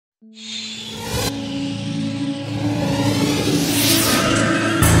Hi.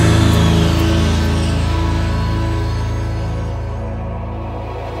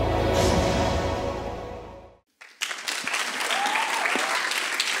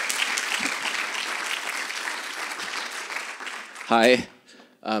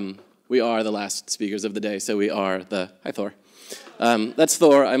 We are the last speakers of the day, so we are the... Hi, Thor. That's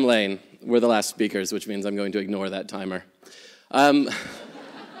Thor, I'm Lane. We're the last speakers, which means I'm going to ignore that timer.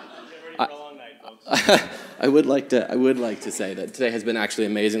 I would like to say that today has been actually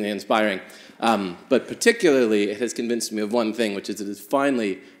amazingly inspiring, but particularly it has convinced me of one thing, which is it has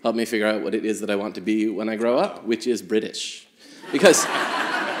finally helped me figure out what it is that I want to be when I grow up, which is British. Because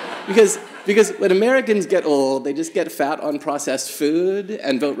when Americans get old, they just get fat on processed food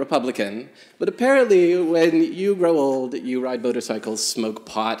and vote Republican. But apparently, when you grow old, you ride motorcycles, smoke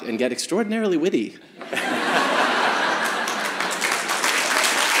pot, and get extraordinarily witty.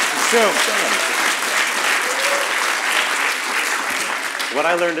 So, what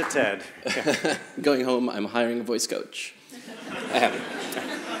I learned at TED. Going home, I'm hiring a voice coach. I haven't.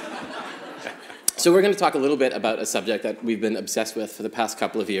 So we're going to talk a little bit about a subject that we've been obsessed with for the past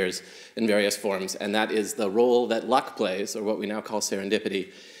couple of years in various forms, and that is the role that luck plays, or what we now call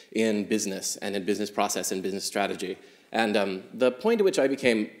serendipity, in business and in business process and business strategy. And the point at which I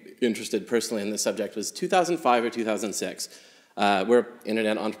became interested personally in this subject was 2005 or 2006. We're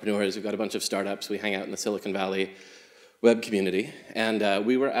internet entrepreneurs. We've got a bunch of startups. We hang out in the Silicon Valley web community, and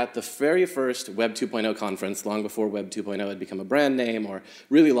we were at the very first Web 2.0 conference, long before Web 2.0 had become a brand name, or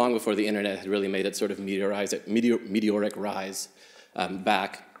really long before the internet had really made its sort of meteoric rise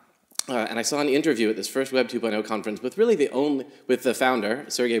back. And I saw an interview at this first Web 2.0 conference with really with the founder,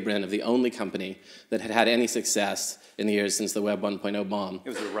 Sergey Brin, of the only company that had had any success in the years since the Web 1.0 bomb. It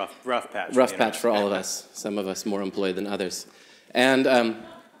was a rough patch. Rough patch for all of us, some of us more employed than others. And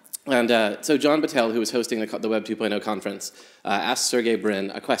so John Battelle, who was hosting the Web 2.0 conference, asked Sergey Brin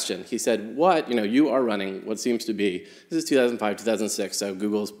a question. He said, you are running what seems to be, this is 2005, 2006, so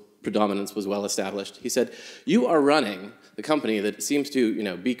Google's predominance was well established. He said, you are running the company that seems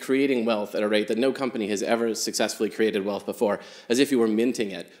to be creating wealth at a rate that no company has ever successfully created wealth before, as if you were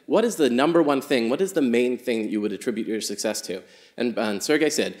minting it. What is the number one thing, what is the main thing that you would attribute your success to? And Sergey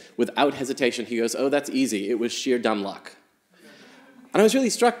said, without hesitation, he goes, oh, that's easy, it was sheer dumb luck. And I was really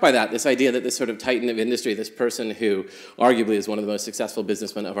struck by that, this idea that this sort of titan of industry, this person who arguably is one of the most successful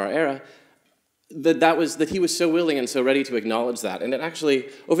businessmen of our era, that he was so willing and so ready to acknowledge that. And it actually,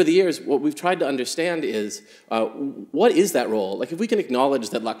 over the years, what we've tried to understand is, what is that role? Like, if we can acknowledge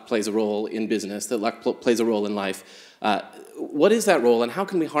that luck plays a role in business, that luck plays a role in life, what is that role and how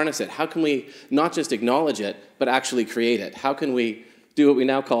can we harness it? How can we not just acknowledge it, but actually create it? How can we do what we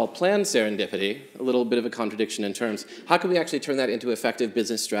now call planned serendipity, a little bit of a contradiction in terms. How can we actually turn that into effective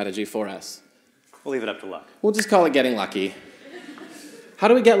business strategy for us? We'll leave it up to luck. We'll just call it getting lucky. How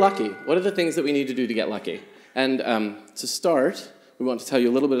do we get lucky? What are the things that we need to do to get lucky? And to start, we want to tell you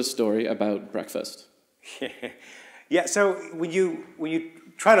a little bit of story about breakfast. Yeah, so when you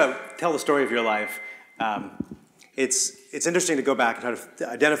try to tell the story of your life, it's interesting to go back and try to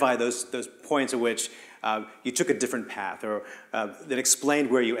identify those points at which you took a different path, or that explained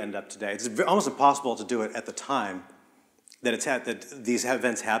where you end up today. It's almost impossible to do it at the time that these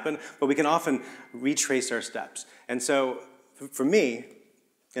events happen, but we can often retrace our steps. And so, for me,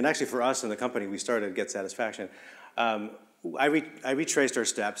 and actually for us in the company, we started Get Satisfaction. I retraced our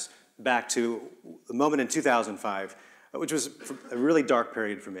steps back to the moment in 2005, which was a really dark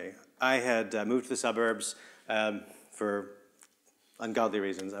period for me. I had moved to the suburbs for ungodly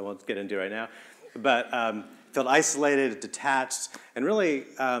reasons I won't get into right now. But felt isolated, detached, and really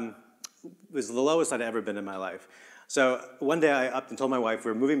was the lowest I'd ever been in my life. So one day I upped and told my wife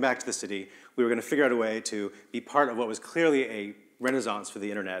we were moving back to the city. We were going to figure out a way to be part of what was clearly a renaissance for the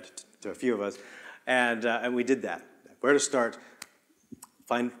internet to a few of us, and we did that. Where to start?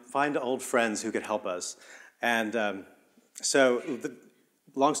 Find old friends who could help us. And so,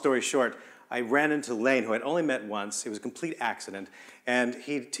 long story short, I ran into Lane, who I'd only met once. It was a complete accident. And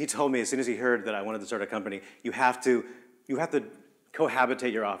he told me, as soon as he heard that I wanted to start a company, you have to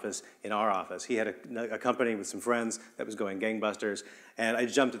cohabitate your office in our office. He had a company with some friends that was going gangbusters, and I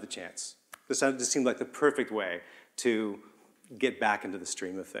jumped at the chance. This seemed like the perfect way to get back into the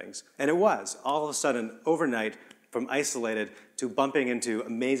stream of things. And it was. All of a sudden, overnight, from isolated to bumping into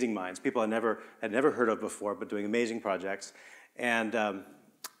amazing minds, people I had never heard of before, but doing amazing projects, and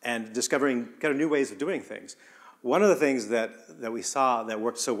discovering kind of new ways of doing things. One of the things that we saw that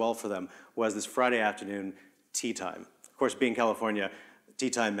worked so well for them was this Friday afternoon tea time. Of course, being California,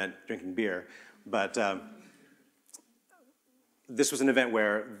 tea time meant drinking beer. But this was an event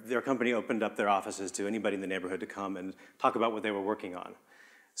where their company opened up their offices to anybody in the neighborhood to come and talk about what they were working on.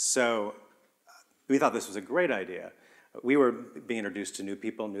 So we thought this was a great idea. We were being introduced to new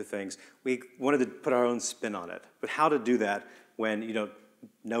people, new things. We wanted to put our own spin on it. But how to do that when you don't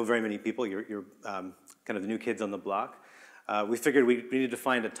know very many people, you're kind of the new kids on the block? We figured we needed to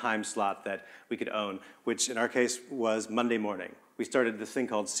find a time slot that we could own, which in our case was Monday morning. We started this thing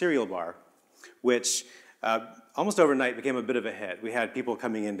called Cereal Bar, which almost overnight became a bit of a hit. We had people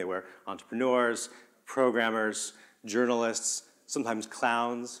coming in. They were entrepreneurs, programmers, journalists, sometimes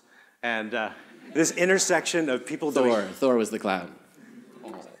clowns, and this intersection of people doing... Thor was the clown.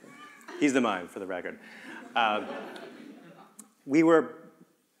 He's the mime, for the record. We were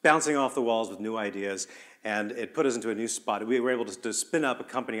bouncing off the walls with new ideas, and it put us into a new spot. We were able to spin up a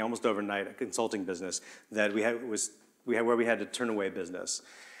company almost overnight, a consulting business that where we had to turn away business.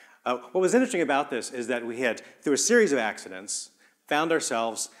 What was interesting about this is that we had, through a series of accidents, found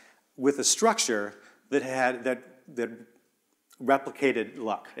ourselves with a structure that replicated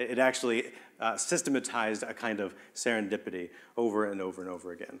luck. It actually systematized a kind of serendipity over and over and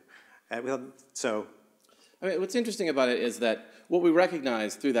over again. I mean, what's interesting about it is that what we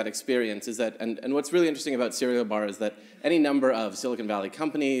recognize through that experience is that, and what's really interesting about Cereal Bar is that any number of Silicon Valley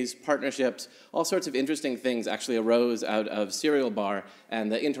companies, partnerships, all sorts of interesting things actually arose out of Cereal Bar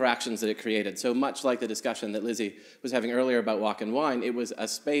and the interactions that it created. So much like the discussion that Lizzie was having earlier about Walk and Wine, it was a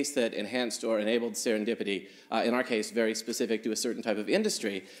space that enhanced or enabled serendipity, in our case, very specific to a certain type of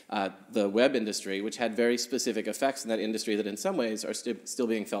industry, the web industry, which had very specific effects in that industry that in some ways are still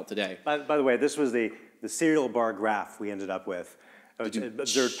being felt today. By the way, this was the Cereal Bar graph we ended up with,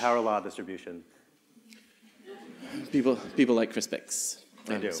 observed power law distribution. People like Crispix,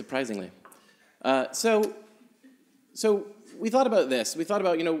 They do. Surprisingly. So we thought about this. We thought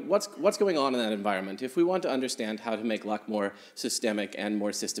about, what's going on in that environment. If we want to understand how to make luck more systemic and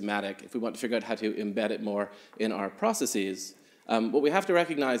more systematic, if we want to figure out how to embed it more in our processes, what we have to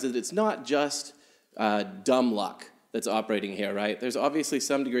recognize is that it's not just dumb luck that's operating here, right? There's obviously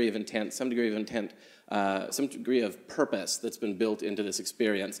some degree of intent, some degree of purpose that's been built into this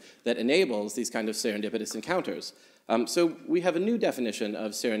experience that enables these kind of serendipitous encounters. So we have a new definition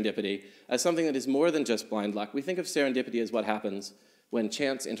of serendipity as something that is more than just blind luck. We think of serendipity as what happens when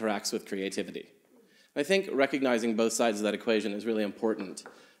chance interacts with creativity. I think recognizing both sides of that equation is really important.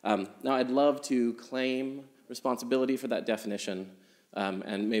 Now, I'd love to claim responsibility for that definition,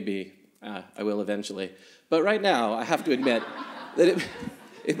 and maybe I will eventually. But right now, I have to admit that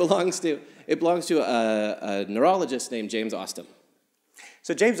it belongs to a neurologist named James Austin.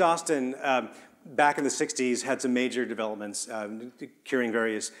 So James Austin, back in the 60s, had some major developments curing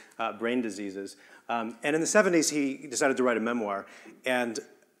various brain diseases. And in the 70s, he decided to write a memoir. And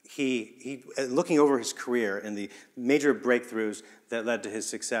he looking over his career and the major breakthroughs that led to his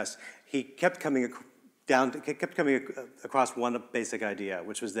success, he kept coming across one basic idea,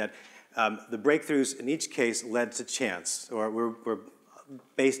 which was that the breakthroughs in each case led to chance, or were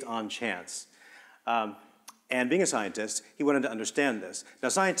based on chance. And being a scientist, he wanted to understand this. Now,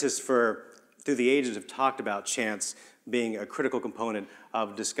 scientists through the ages have talked about chance being a critical component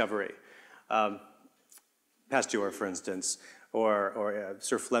of discovery. Pasteur, for instance, or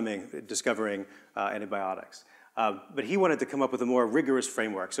Sir Fleming discovering antibiotics. But he wanted to come up with a more rigorous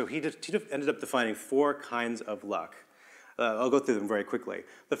framework. So he ended up defining 4 kinds of luck. I'll go through them very quickly.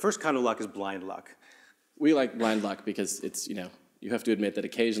 The first kind of luck is blind luck. We like blind luck because it's, you have to admit that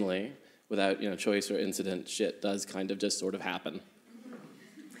occasionally, without choice or incident, shit does kind of just sort of happen.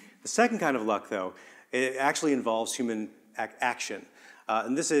 The second kind of luck, though, it actually involves human action.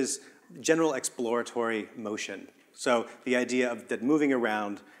 And this is general exploratory motion. So the idea that moving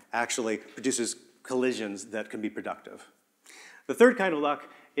around actually produces collisions that can be productive. The third kind of luck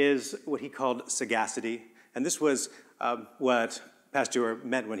is what he called sagacity. And this was what Pasteur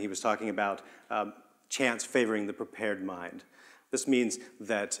meant when he was talking about chance favoring the prepared mind. This means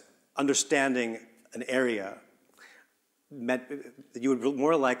that understanding an area meant that you would be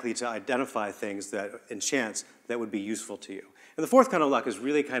more likely to identify things that, in chance, that would be useful to you. And the fourth kind of luck is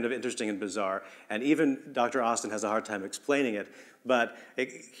really kind of interesting and bizarre, and even Dr. Austin has a hard time explaining it, but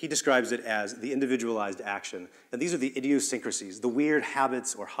he describes it as the individualized action. And these are the idiosyncrasies, the weird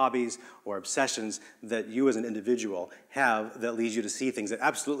habits or hobbies or obsessions that you as an individual have that leads you to see things that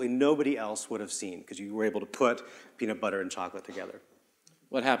absolutely nobody else would have seen because you were able to put peanut butter and chocolate together.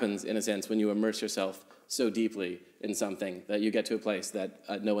 What happens, in a sense, when you immerse yourself so deeply in something that you get to a place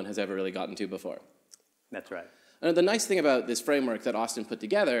that no one has ever really gotten to before? That's right. And the nice thing about this framework that Austin put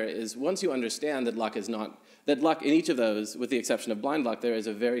together is once you understand that luck is not, that luck in each of those, with the exception of blind luck, there is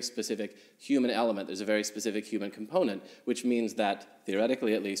a very specific human element, there's a very specific human component, which means that,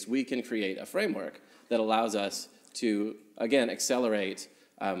 theoretically at least, we can create a framework that allows us to, again, accelerate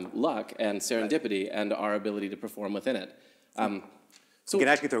luck and serendipity and our ability to perform within it. So you can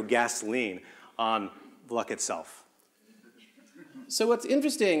actually throw gasoline on luck itself. So what's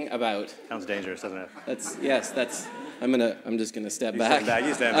interesting about... Sounds dangerous, doesn't it? Yes, I'm just gonna step back.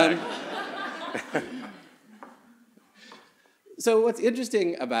 You stand back. So what's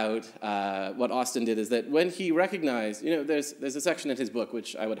interesting about what Austin did is that when he recognized, there's a section in his book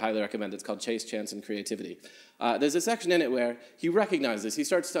which I would highly recommend. It's called Chase, Chance, and Creativity. There's a section in it where he recognizes, he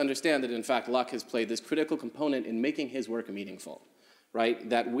starts to understand that in fact luck has played this critical component in making his work meaningful, right?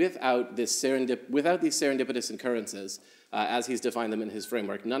 That without these serendipitous occurrences, as he's defined them in his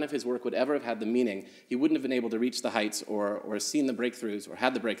framework, none of his work would ever have had the meaning. He wouldn't have been able to reach the heights or seen the breakthroughs or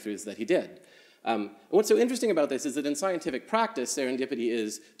had the breakthroughs that he did. And what's so interesting about this is that in scientific practice, serendipity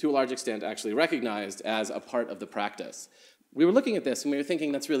is, to a large extent, actually recognized as a part of the practice. We were looking at this and we were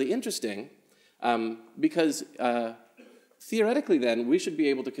thinking that's really interesting because theoretically then, we should be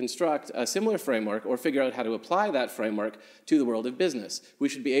able to construct a similar framework or figure out how to apply that framework to the world of business. We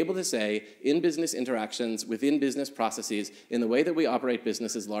should be able to say, in business interactions, within business processes, in the way that we operate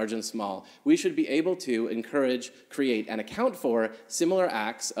businesses large and small, we should be able to encourage, create, and account for similar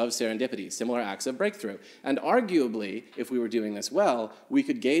acts of serendipity, similar acts of breakthrough. And arguably, if we were doing this well, we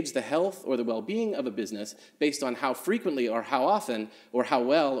could gauge the health or the well-being of a business based on how frequently or how often or how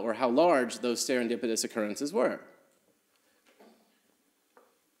well or how large those serendipitous occurrences were.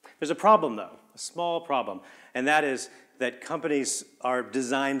 There's a problem, though, a small problem, and that is that companies are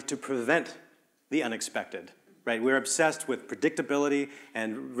designed to prevent the unexpected, right? We're obsessed with predictability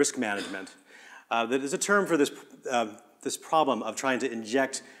and risk management. There's a term for this problem of trying to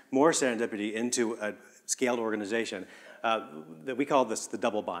inject more serendipity into a scaled organization that we call this the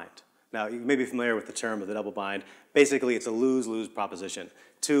double bind. Now, you may be familiar with the term of the double bind. Basically, it's a lose-lose proposition.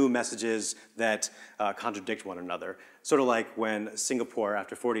 Two messages that contradict one another. Sort of like when Singapore,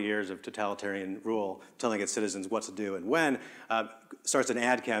 after 40 years of totalitarian rule, telling its citizens what to do and when, starts an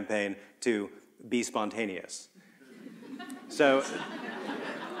ad campaign to be spontaneous. So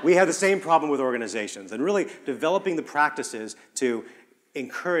we have the same problem with organizations, and really developing the practices to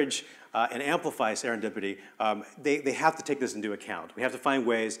encourage and amplify serendipity, they have to take this into account. We have to find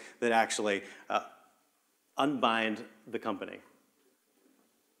ways that actually unbind the company.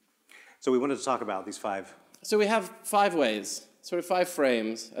 So we wanted to talk about these five. So we have 5 ways, sort of 5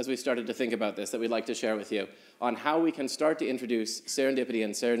 frames, as we started to think about this, that we'd like to share with you on how we can start to introduce serendipity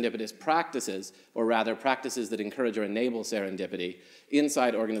and serendipitous practices, or rather practices that encourage or enable serendipity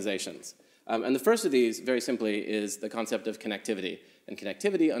inside organizations. And the first of these, very simply, is the concept of connectivity. And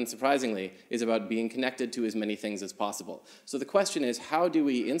connectivity, unsurprisingly, is about being connected to as many things as possible. So the question is, how do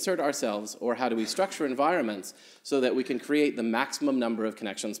we insert ourselves, or how do we structure environments so that we can create the maximum number of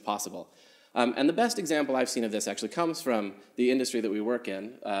connections possible? And the best example I've seen of this actually comes from the industry that we work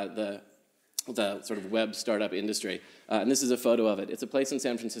in, the sort of web startup industry. And this is a photo of it. It's a place in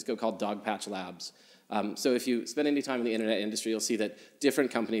San Francisco called Dogpatch Labs. So if you spend any time in the internet industry, you'll see that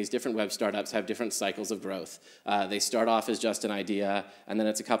different companies, different web startups have different cycles of growth. They start off as just an idea, and then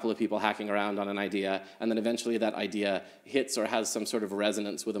it's a couple of people hacking around on an idea, and then eventually that idea hits or has some sort of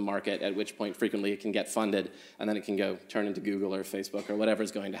resonance with a market, at which point frequently it can get funded, and then it can go turn into Google or Facebook or whatever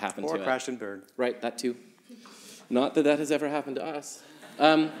is going to happen to it. Or crash and burn. Right, that too. Not that that has ever happened to us.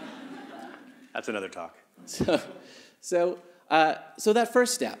 That's another talk. So that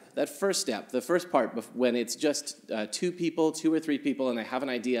first step, the first part, when it's just 2 people, 2 or 3 people, and they have an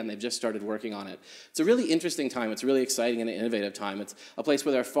idea and they've just started working on it. It's a really interesting time. It's a really exciting and innovative time. It's a place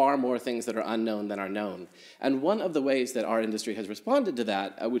where there are far more things that are unknown than are known. And one of the ways that our industry has responded to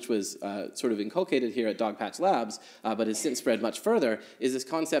that, which was sort of inculcated here at Dogpatch Labs, but has since spread much further, is this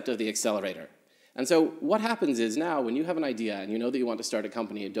concept of the accelerator. And so what happens is now when you have an idea and you know that you want to start a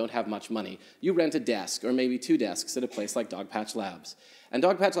company and don't have much money, you rent a desk or maybe 2 desks at a place like Dogpatch Labs. And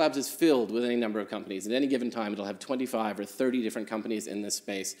Dogpatch Labs is filled with any number of companies. At any given time, it'll have 25 or 30 different companies in this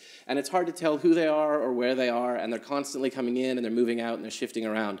space. And it's hard to tell who they are or where they are, and they're constantly coming in and they're moving out and they're shifting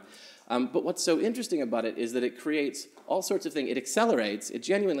around. But what's so interesting about it is that it creates all sorts of things. It accelerates, it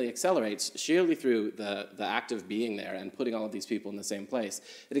genuinely accelerates, sheerly through the act of being there and putting all of these people in the same place.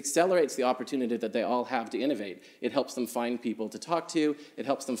 It accelerates the opportunity that they all have to innovate. It helps them find people to talk to. It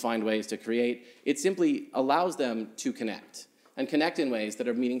helps them find ways to create. It simply allows them to connect. and connect in ways that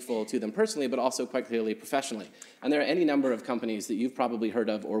are meaningful to them personally, but also quite clearly professionally. And there are any number of companies that you've probably heard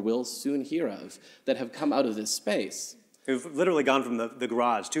of or will soon hear of that have come out of this space. We've literally gone from the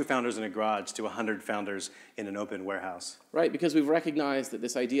garage, 2 founders in a garage, to 100 founders in an open warehouse. Right, because we've recognized that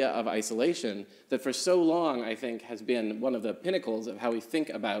this idea of isolation, that for so long, I think, has been one of the pinnacles of how we think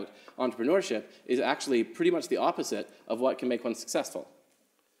about entrepreneurship, is actually pretty much the opposite of what can make one successful.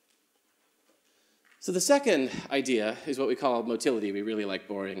 So the second idea is what we call motility. We really like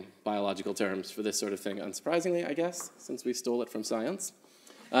boring biological terms for this sort of thing, unsurprisingly, I guess, since we stole it from science.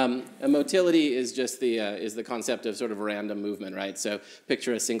 And motility is just the concept of sort of random movement, right? So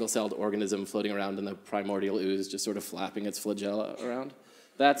picture a single-celled organism floating around in the primordial ooze, just sort of flapping its flagella around.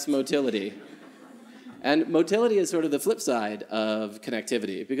 That's motility. And motility is sort of the flip side of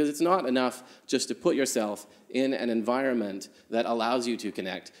connectivity, because it's not enough just to put yourself in an environment that allows you to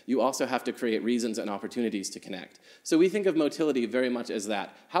connect. You also have to create reasons and opportunities to connect. So we think of motility very much as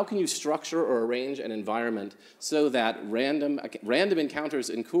that. How can you structure or arrange an environment so that random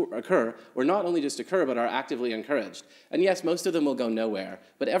encounters occur, or not only just occur, but are actively encouraged? And yes, most of them will go nowhere,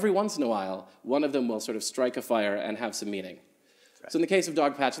 but every once in a while, one of them will sort of strike a fire and have some meaning. So in the case of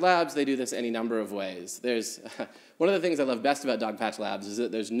Dogpatch Labs, they do this any number of ways. There's one of the things I love best about Dogpatch Labs is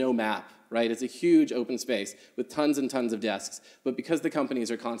that there's no map, right? It's a huge open space with tons and tons of desks. But because the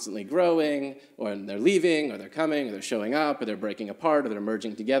companies are constantly growing, or they're leaving, or they're coming, or they're showing up, or they're breaking apart, or they're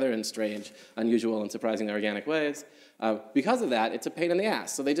merging together in strange, unusual, and surprisingly organic ways, because of that, it's a pain in the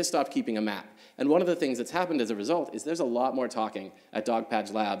ass. So they just stopped keeping a map. And one of the things that's happened as a result is there's a lot more talking at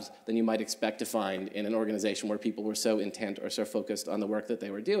Dogpatch Labs than you might expect to find in an organization where people were so intent or so focused on the work that they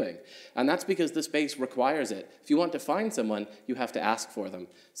were doing. And that's because the space requires it. If you want to find someone, you have to ask for them.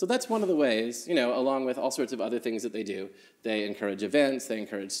 So that's one of the ways, you know, along with all sorts of other things that they do. They encourage events, they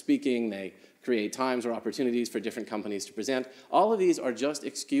encourage speaking, they create times or opportunities for different companies to present. All of these are just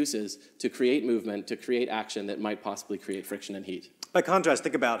excuses to create movement, to create action that might possibly create friction and heat. By contrast,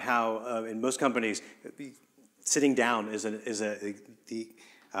 think about how in most companies, sitting down is the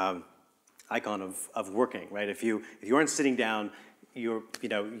icon of working, right? If you aren't sitting down, you're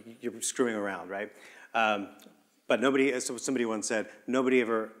screwing around, right? But nobody, as somebody once said, nobody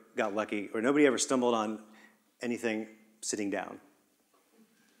ever got lucky, or nobody ever stumbled on anything sitting down.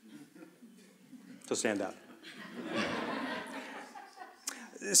 So stand up.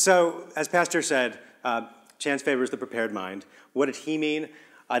 So, as Pastor said, chance favors the prepared mind. What did he mean?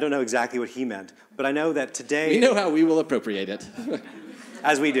 I don't know exactly what he meant, but I know that today... We know how we will appropriate it.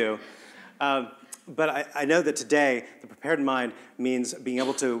 As we do. But I know that today, the prepared mind means being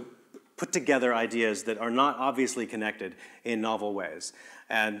able to put together ideas that are not obviously connected in novel ways.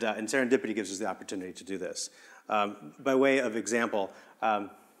 And Serendipity gives us the opportunity to do this. By way of example,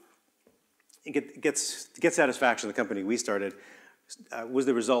 Get Satisfaction, the company we started, was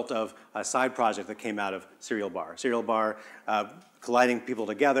the result of a side project that came out of Serial Bar. Serial Bar colliding people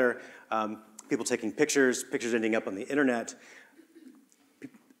together, people taking pictures, pictures ending up on the internet,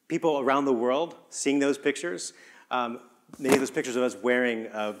 people around the world seeing those pictures. Many of those pictures of us wearing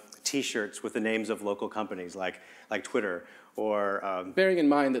T-shirts with the names of local companies like Twitter, or... Bearing in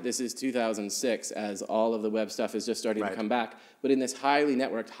mind that this is 2006, as all of the web stuff is just starting to come back, but in this highly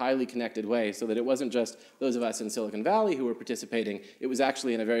networked, highly connected way, so that it wasn't just those of us in Silicon Valley who were participating, it was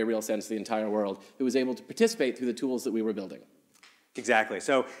actually, in a very real sense, the entire world who was able to participate through the tools that we were building. Exactly.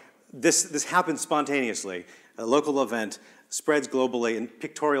 So this happens spontaneously. A local event spreads globally in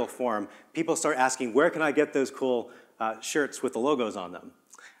pictorial form. People start asking, where can I get those cool shirts with the logos on them?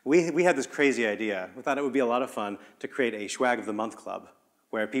 We had this crazy idea. We thought it would be a lot of fun to create a Swag of the Month club,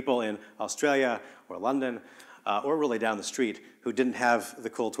 where people in Australia or London, or really down the street, who didn't have the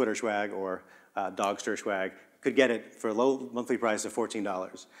cool Twitter swag or Dogster swag, could get it for a low monthly price of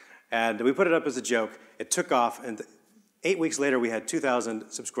 $14. And we put it up as a joke. It took off, and 8 weeks later, we had 2,000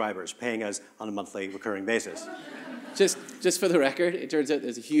 subscribers paying us on a monthly recurring basis. Just for the record, it turns out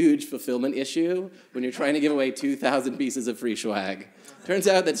there's a huge fulfillment issue when you're trying to give away 2,000 pieces of free swag. Turns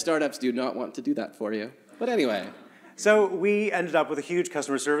out that startups do not want to do that for you. But anyway. So we ended up with a huge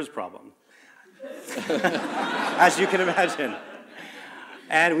customer service problem, as you can imagine.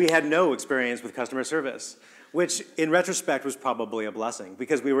 And we had no experience with customer service, which in retrospect was probably a blessing,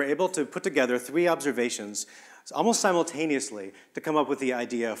 because we were able to put together 3 observations almost simultaneously to come up with the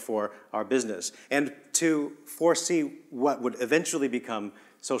idea for our business and to foresee what would eventually become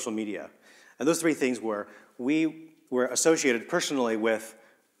social media. And those 3 things were, we were associated personally with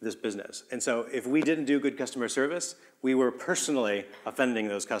this business. And so if we didn't do good customer service, we were personally offending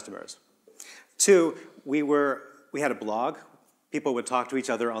those customers. 2, we had a blog people would talk to each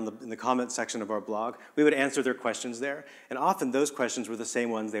other in the comment section of our blog. We would answer their questions there, and often those questions were the same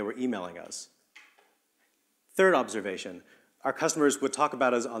ones they were emailing us. Third observation, our customers would talk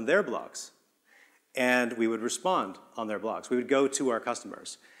about us on their blogs, and we would respond on their blogs. We would go to our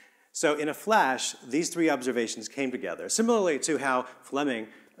customers. So in a flash, these three observations came together, similarly to how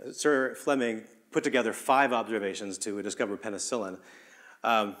Sir Fleming put together 5 observations to discover penicillin.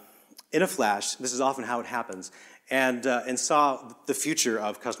 In a flash, this is often how it happens, and saw the future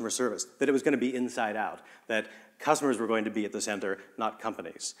of customer service, that it was going to be inside out, that customers were going to be at the center, not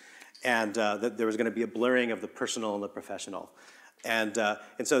companies, and that there was going to be a blurring of the personal and the professional. And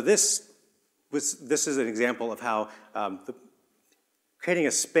so this is an example of how creating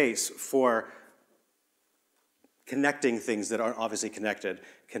a space for connecting things that aren't obviously connected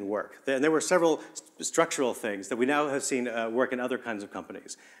can work. And there were several structural things that we now have seen work in other kinds of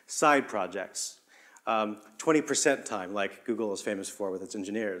companies. Side projects, 20% time, like Google is famous for with its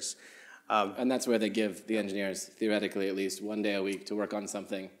engineers. And that's where they give the engineers, theoretically at least, 1 day a week to work on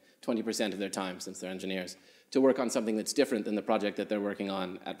something, 20% of their time, since they're engineers, to work on something that's different than the project that they're working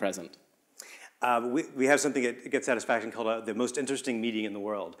on at present. We have something at Get Satisfaction called the most interesting meeting in the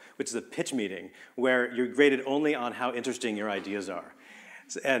world, which is a pitch meeting where you're graded only on how interesting your ideas are.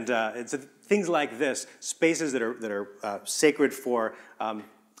 And it's things like this, spaces that are sacred for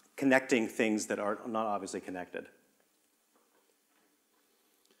connecting things that are not obviously connected.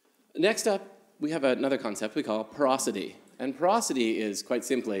 Next up, we have another concept we call porosity. And porosity is quite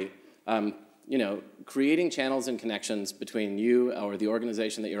simply creating channels and connections between you or the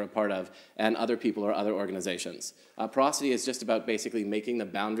organization that you're a part of and other people or other organizations. Porosity is just about basically making the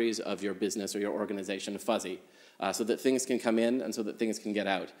boundaries of your business or your organization fuzzy so that things can come in and so that things can get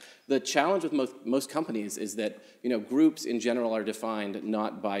out. The challenge with most companies is that groups in general are defined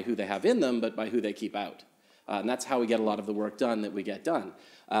not by who they have in them, but by who they keep out. And that's how we get a lot of the work done that we get done.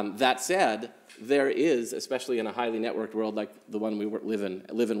 That said, there is, especially in a highly networked world like the one we live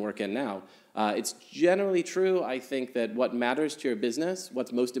and work in now, it's generally true, I think, that what matters to your business,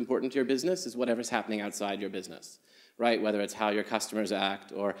 what's most important to your business, is whatever's happening outside your business, right? Whether it's how your customers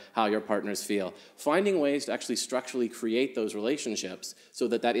act or how your partners feel. Finding ways to actually structurally create those relationships so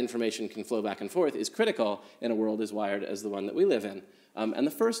that that information can flow back and forth is critical in a world as wired as the one that we live in. And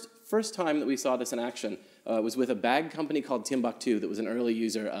the first time that we saw this in action was with a bag company called Timbuktu that was an early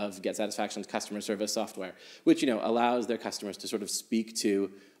user of Get Satisfaction's customer service software, which allows their customers to sort of speak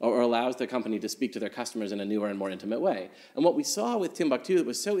to, or allows their company to speak to their customers in a newer and more intimate way. And what we saw with Timbuktu that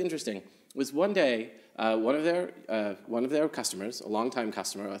was so interesting was one day one of their customers, a longtime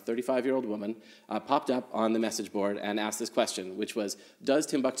customer, a 35-year-old woman, popped up on the message board and asked this question, which was, does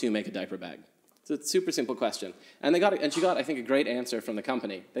Timbuktu make a diaper bag? So it's a super simple question. And she got, I think, a great answer from the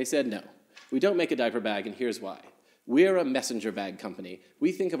company. They said, no, we don't make a diaper bag, and here's why. We're a messenger bag company.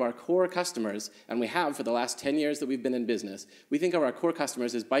 We think of our core customers, and we have for the last 10 years that we've been in business, we think of our core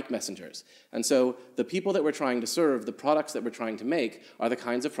customers as bike messengers. And so the people that we're trying to serve, the products that we're trying to make, are the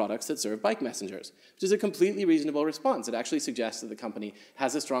kinds of products that serve bike messengers, which is a completely reasonable response. It actually suggests that the company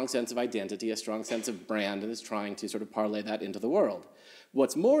has a strong sense of identity, a strong sense of brand, and is trying to sort of parlay that into the world.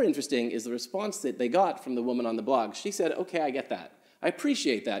 What's more interesting is the response that they got from the woman on the blog. She said, okay, I get that. I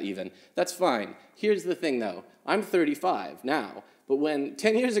appreciate that even. That's fine. Here's the thing, though. I'm 35 now, but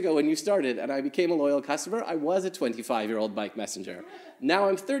 10 years ago when you started and I became a loyal customer, I was a 25-year-old bike messenger. Now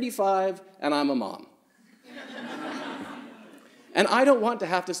I'm 35 and I'm a mom. And I don't want to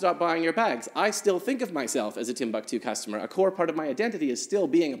have to stop buying your bags. I still think of myself as a Timbuktu customer. A core part of my identity is still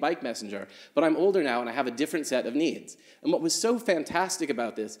being a bike messenger, but I'm older now and I have a different set of needs. And what was so fantastic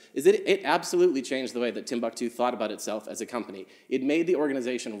about this is that it absolutely changed the way that Timbuktu thought about itself as a company. It made the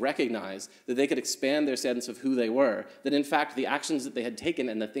organization recognize that they could expand their sense of who they were, that in fact the actions that they had taken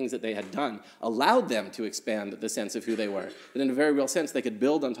and the things that they had done allowed them to expand the sense of who they were. That in a very real sense they could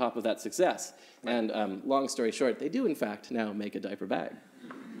build on top of that success. And long story short, they do in fact now make a diaper bag.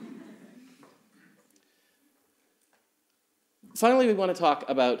 Finally, we want to talk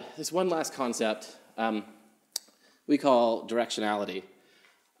about this one last concept we call directionality.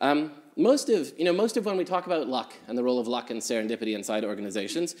 Most of when we talk about luck and the role of luck and serendipity inside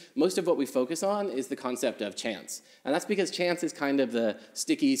organizations, most of what we focus on is the concept of chance. And that's because chance is kind of the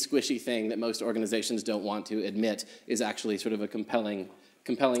sticky, squishy thing that most organizations don't want to admit is actually sort of a compelling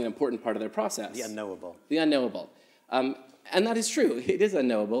and important part of their process. The unknowable. The unknowable. And that is true. It is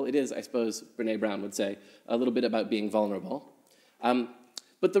unknowable. It is, I suppose, Brene Brown would say, a little bit about being vulnerable.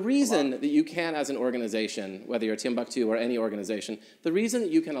 But the reason that you can, as an organization, whether you're Timbuktu or any organization, the reason that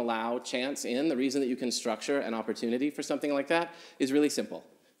you can allow chance in, the reason that you can structure an opportunity for something like that is really simple.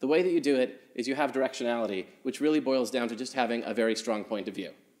 The way that you do it is you have directionality, which really boils down to just having a very strong point of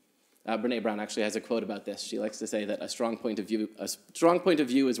view. Brene Brown actually has a quote about this. She likes to say that a strong point of view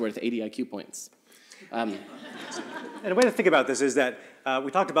is worth 80 IQ points. And a way to think about this is that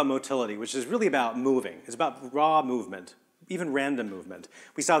we talked about motility, which is really about moving. It's about raw movement, even random movement.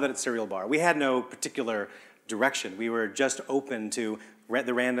 We saw that at Serial Bar. We had no particular direction. We were just open to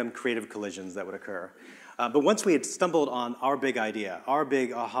the random creative collisions that would occur. But once we had stumbled on our big idea, our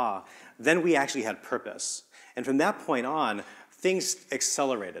big aha, then we actually had purpose. And from that point on, things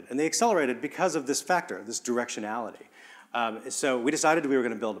accelerated. And they accelerated because of this factor, this directionality. So we decided we were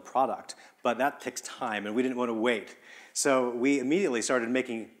going to build a product, but that takes time, and we didn't want to wait. So we immediately started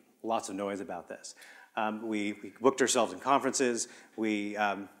making lots of noise about this. We booked ourselves in conferences. We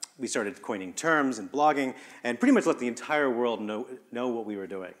started coining terms and blogging, and pretty much let the entire world know what we were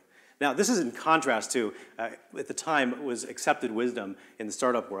doing. Now, this is in contrast to, at the time, was accepted wisdom in the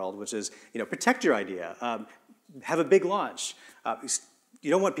startup world, which is, protect your idea, have a big launch. You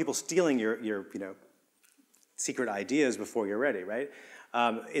don't want people stealing your secret ideas before you're ready, right?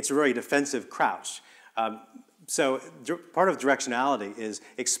 It's a very defensive crouch. So part of directionality is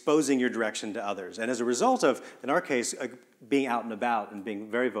exposing your direction to others. And as a result of, in our case, being out and about and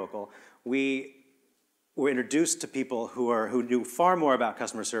being very vocal, we were introduced to people who knew far more about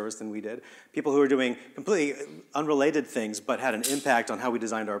customer service than we did, people who were doing completely unrelated things but had an impact on how we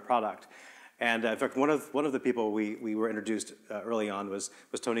designed our product. And in fact, one of the people we were introduced early on was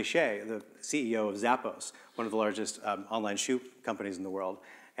Tony Hsieh, the CEO of Zappos, one of the largest online shoe companies in the world.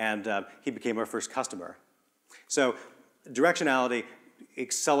 And he became our first customer. So directionality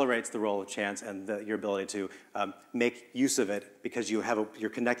accelerates the role of chance and your ability to make use of it because you're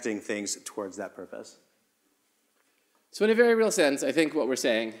connecting things towards that purpose. So in a very real sense, I think what we're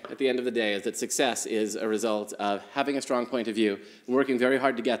saying at the end of the day is that success is a result of having a strong point of view and working very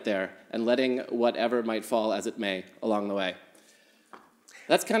hard to get there and letting whatever might fall as it may along the way.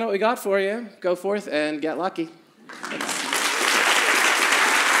 That's kind of what we got for you. Go forth and get lucky.